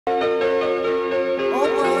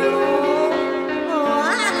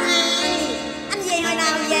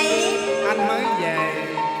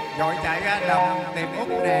Rồi chạy ra đồng tìm Út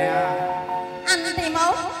nè. Anh tìm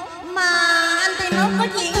Út? Mà anh tìm Út có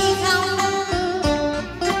chuyện gì không?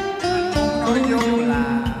 Nói vô là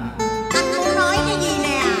anh muốn nói cái gì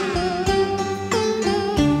nè?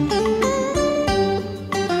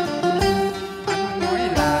 anh nói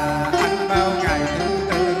là anh bao ngày tương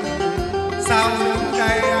tư, sao đứng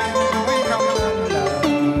đây anh nói không nên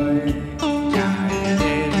lời. Chạy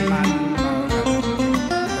tìm anh mà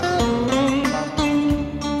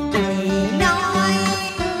Chị nói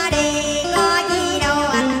đi có gì đâu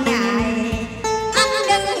anh ngại, anh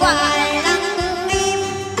đứng hoài lặng im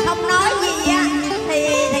không nói gì á thì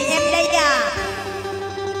em đây à.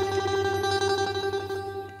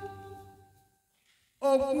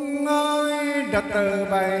 Út ơi, đã từ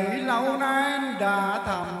bấy lâu nay anh đã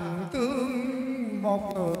thầm thương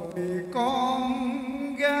một người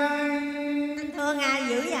con gái. Anh thương ai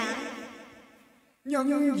dữ vậy?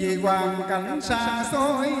 Nhưng vì hoàn cảnh xa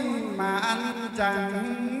xôi mà anh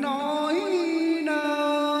chẳng nói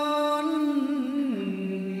nên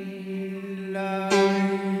lời.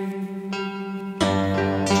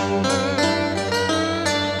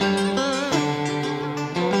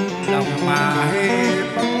 Lòng mà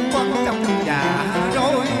bâng khuâng trong dạ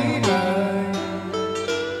rối bời,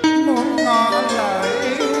 muốn ngỏ lời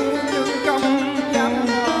yêu nhưng không dám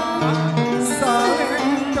ngỏ, sợ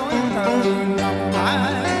em chối từ lòng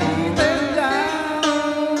lại thêm đau.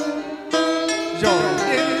 Rồi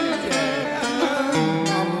đêm về anh ơi,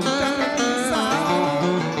 hồng trăng sao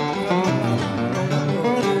lòng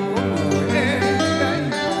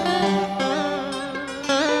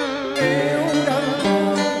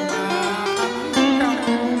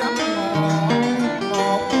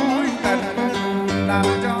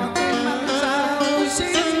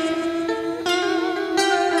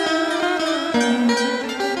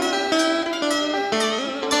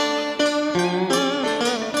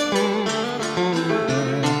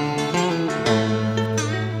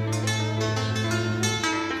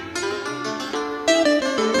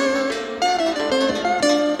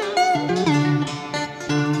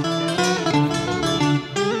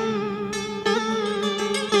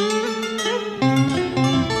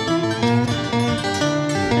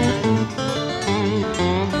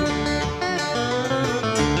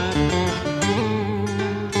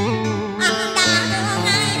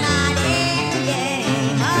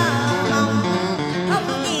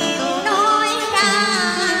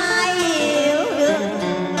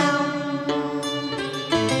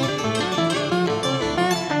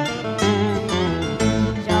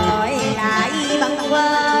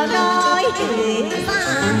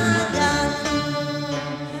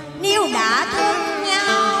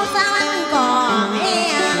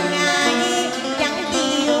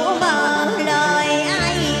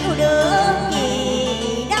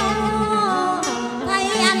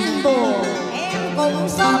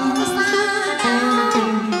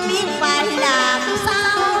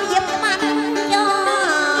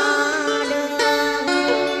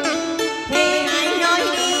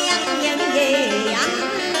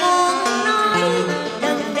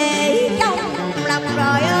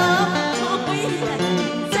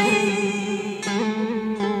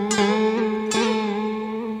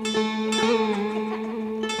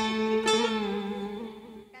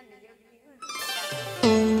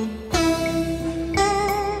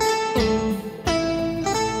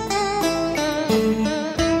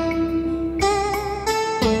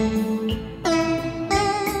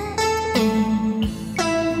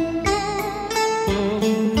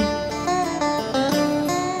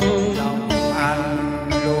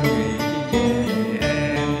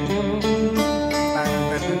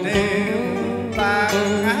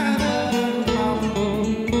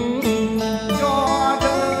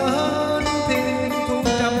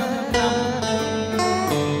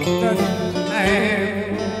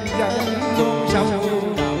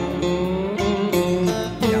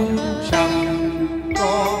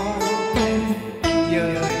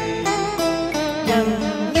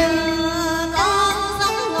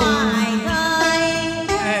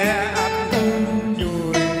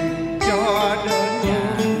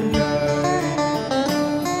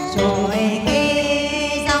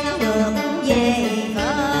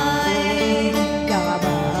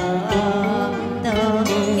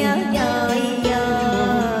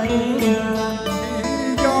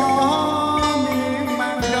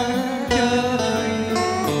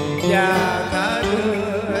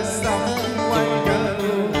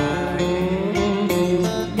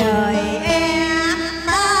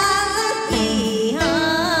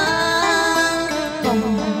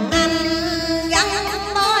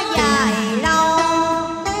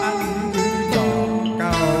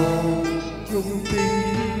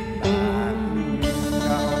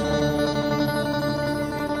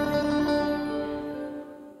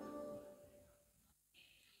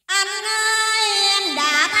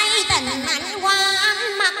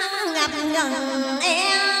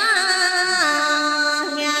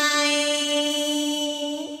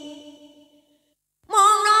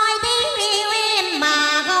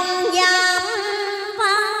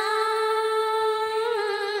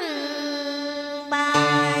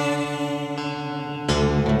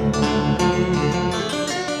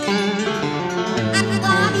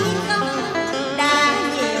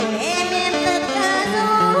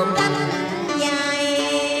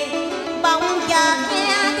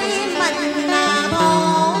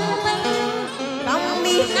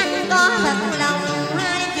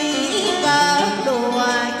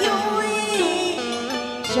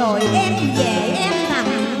rồi em về em thầm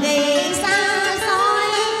nghĩ xa xôi,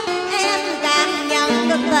 em cảm nhận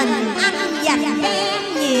được tình anh dành em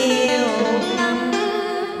nhiều lắm.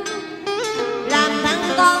 Làm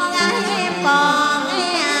thằng con gái em còn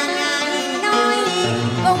nghe ngài nói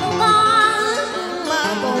cũng có mà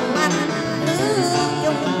cùng anh bước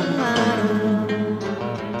chung mà đường.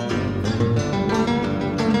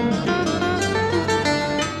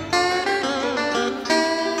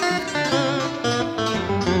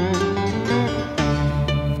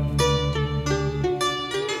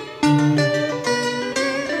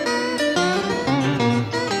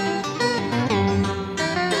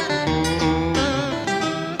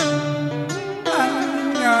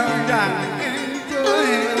 Rằng em chưa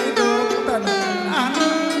hiểu được tình anh,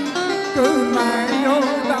 cứ mãi vô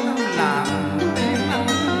tâm làm tim anh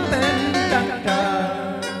tên trăng trời.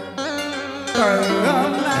 Từ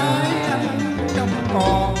hôm nay anh không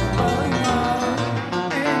còn nỗi ngờ,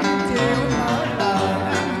 em chịu mở lời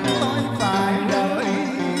anh tôi phải đợi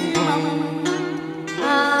mong.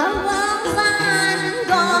 Ở phương xa anh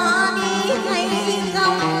có đi hay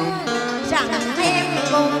không, rằng em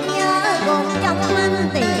cùng nhớ cùng trong anh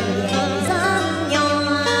tìm về sớm nhỏ.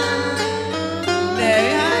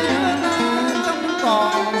 Để hai đứa ta không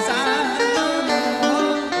còn xa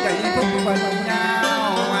nữa, giây phút bên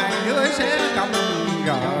nhau hai đứa sẽ không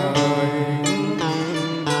rời.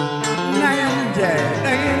 Nay anh về